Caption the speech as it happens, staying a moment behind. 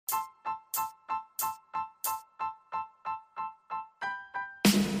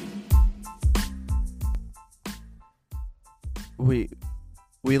we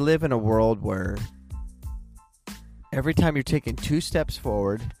live in a world where every time you're taking 2 steps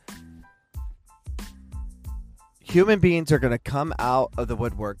forward, human beings are going to come out of the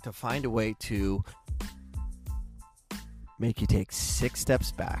woodwork to find a way to make you take 6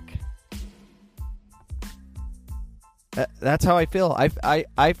 steps back. That's how I feel.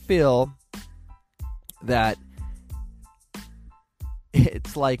 I feel that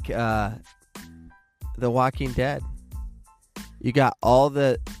it's like The Walking Dead. You got all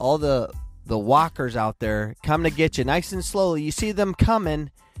the walkers out there coming to get you nice and slowly. You see them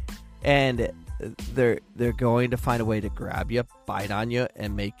coming, and they're going to find a way to grab you, bite on you,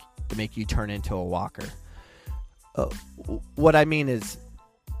 and make you turn into a walker. What I mean is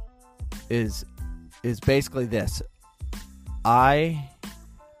basically this. I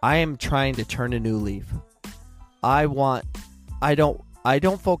am trying to turn a new leaf. I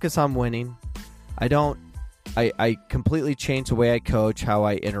don't focus on winning. I completely change the way I coach, how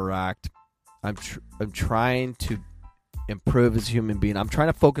I interact. I'm trying to improve as a human being. I'm trying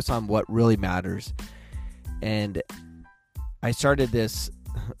to focus on what really matters. And I started this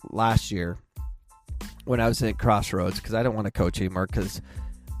last year when I was at Crossroads because I don't want to coach anymore because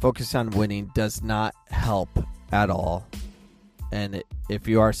focus on winning does not help at all. And if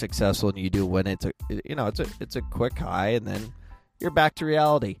you are successful and you do win, it's a quick high, and then you're back to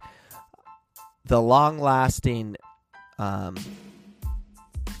reality. The long-lasting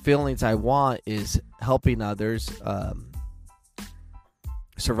feelings I want is helping others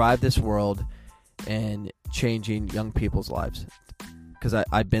survive this world and changing young people's lives. Because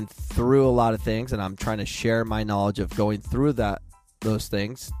I've been through a lot of things, and I'm trying to share my knowledge of going through those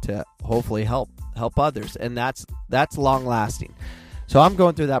things to hopefully help others, and that's long lasting. So I'm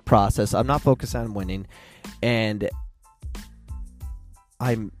going through that process. I'm not focused on winning, and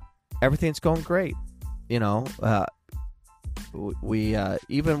everything's going great. We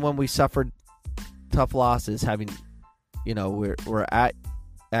even when we suffered tough losses, we're at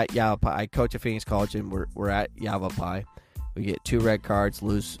Yavapai. I coach at Phoenix College, and we're at Yavapai. We get 2 red cards,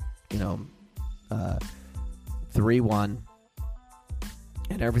 lose 3-1.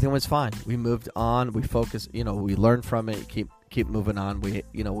 And everything was fine. We moved on. We focused. We learned from it. Keep moving on.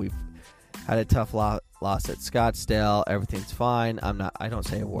 We've had a tough loss at Scottsdale. Everything's fine. I don't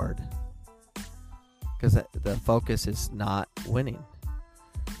say a word because the focus is not winning.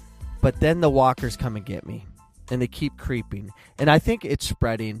 But then the walkers come and get me, and they keep creeping. And I think it's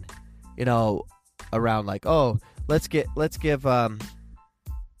spreading, around like, oh, let's give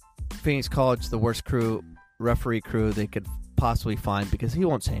Phoenix College the worst referee crew they could possibly find because he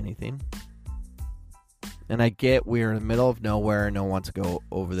won't say anything. And I get we're in the middle of nowhere and no one wants to go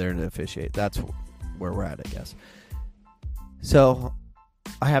over there to officiate. That's where we're at, I guess. So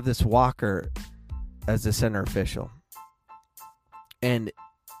I have this walker as the center official, and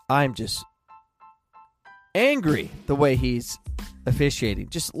I'm just angry the way he's officiating,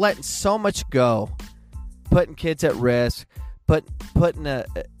 just letting so much go, putting kids at risk, putting a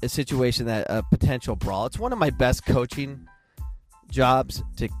situation that a potential brawl. It's one of my best coaching jobs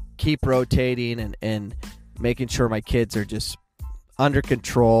to keep rotating and making sure my kids are just under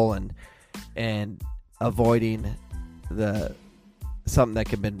control and avoiding something that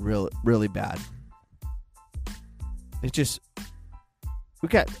could have been really bad. It just, we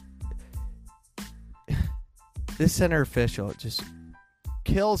got this center official just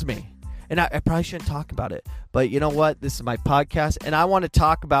kills me. And I probably shouldn't talk about it, but you know what? This is my podcast, and I want to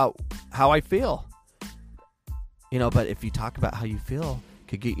talk about how I feel. But if you talk about how you feel, it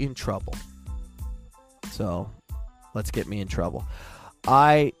could get you in trouble. So, let's get me in trouble.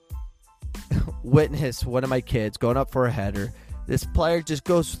 I witnessed one of my kids going up for a header. This player just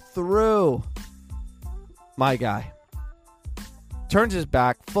goes through my guy. Turns his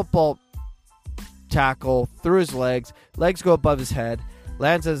back, football tackle through his legs. Legs go above his head.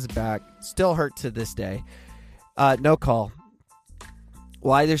 Lands on his back. Still hurt to this day. No call.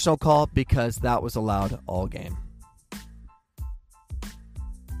 Why there's no call? Because that was allowed all game.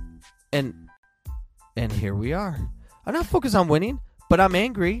 And here we are. I'm not focused on winning, but I'm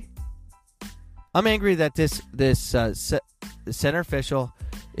angry. I'm angry that this center official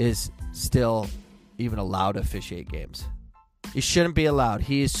is still even allowed to officiate games. He shouldn't be allowed.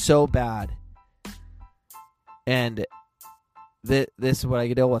 He is so bad. And this is what I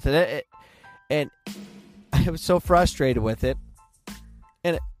can deal with. And I was so frustrated with it.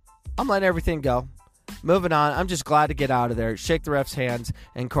 And I'm letting everything go. Moving on. I'm just glad to get out of there. Shake the ref's hands.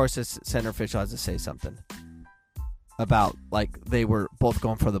 And, of course, this center official has to say something about, like, they were both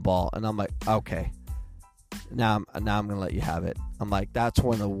going for the ball. And I'm like, okay. Now I'm going to let you have it. I'm like, that's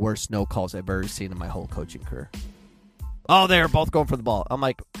one of the worst no calls I've ever seen in my whole coaching career. Oh, they're both going for the ball. I'm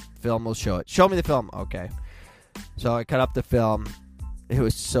like, film will show it. Show me the film. Okay. So I cut up the film. It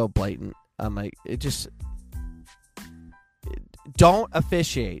was so blatant. I'm like, don't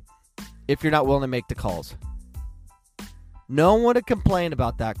officiate if you're not willing to make the calls. No one would complain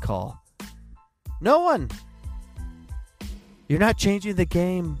about that call. No one. You're not changing the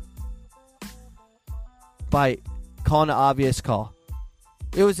game by calling an obvious call.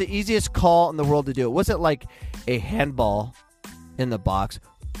 It was the easiest call in the world to do. It wasn't like a handball in the box.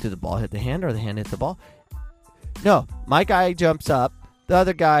 Did the ball hit the hand or the hand hit the ball? No. My guy jumps up. The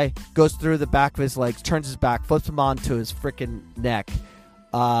other guy goes through the back of his legs, turns his back, flips him onto his freaking neck,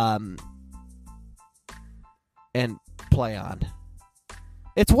 and play on.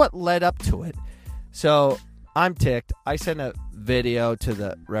 It's what led up to it. So I'm ticked. I sent a video to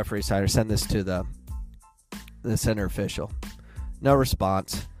the referee side, or send this to the center official. No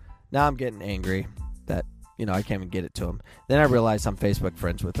response. Now I'm getting angry that, I can't even get it to him. Then I realized I'm Facebook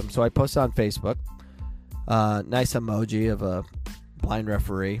friends with him. So I posted on Facebook, nice emoji of a blind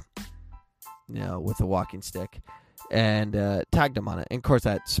referee, with a walking stick, and tagged him on it. And of course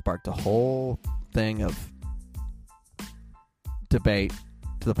that sparked a whole thing of debate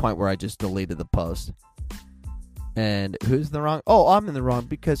to the point where I just deleted the post. And who's in the wrong? Oh, I'm in the wrong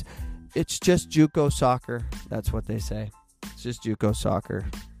because it's just JUCO soccer. That's what they say. It's just JUCO soccer.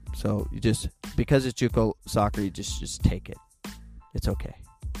 So because it's JUCO soccer, you just take it. It's okay.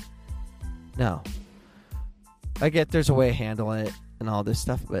 No. I get there's a way of handling it and all this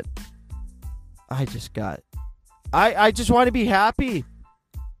stuff, but I just want to be happy.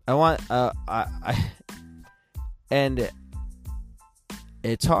 And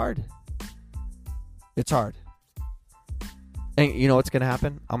it's hard. It's hard. And you know what's going to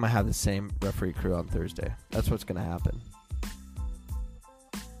happen? I'm going to have the same referee crew on Thursday. That's what's going to happen.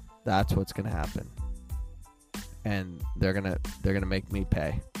 That's what's going to happen. And they're going to make me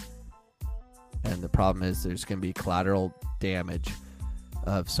pay. And the problem is there's going to be collateral damage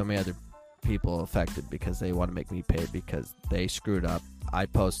of so many other people affected because they want to make me pay because they screwed up. I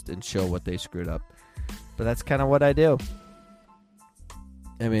post and show what they screwed up. But that's kind of what I do.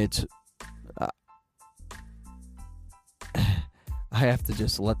 I mean, it's... I have to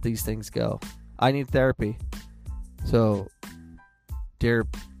just let these things go. I need therapy. So, dear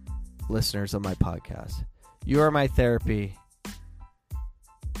listeners of my podcast, you are my therapy.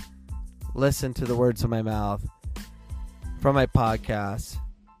 Listen to the words of my mouth from my podcast.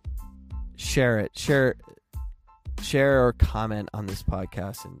 Share it. Share or comment on this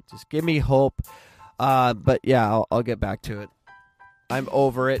podcast and just give me hope. But yeah, I'll get back to it. I'm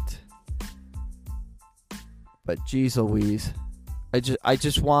over it. But geez Louise. I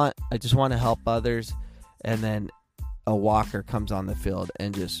just want to help others, and then a walker comes on the field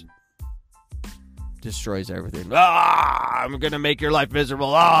and just destroys everything. I'm gonna make your life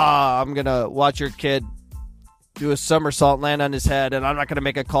miserable. I'm gonna watch your kid do a somersault and land on his head, and I'm not gonna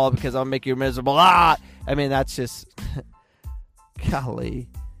make a call because I'll make you miserable. I mean, that's just golly.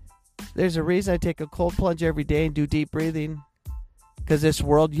 There's a reason I take a cold plunge every day and do deep breathing. Because this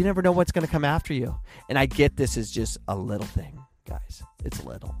world, you never know what's going to come after you. And I get this is just a little thing, guys. It's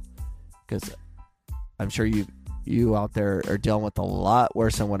little. Because I'm sure you out there are dealing with a lot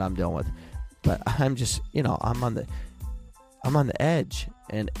worse than what I'm dealing with. But I'm just, I'm on the edge.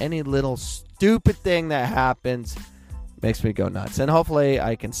 And any little stupid thing that happens makes me go nuts. And hopefully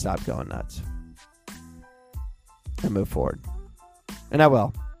I can stop going nuts and move forward. And I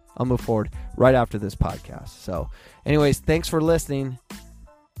will. I'll move forward right after this podcast. So, anyways, thanks for listening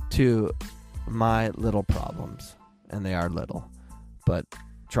to my little problems. And they are little. But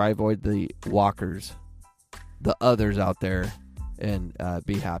try avoid the walkers, the others out there, and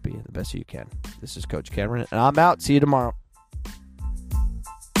be happy the best you can. This is Coach Cameron, and I'm out. See you tomorrow.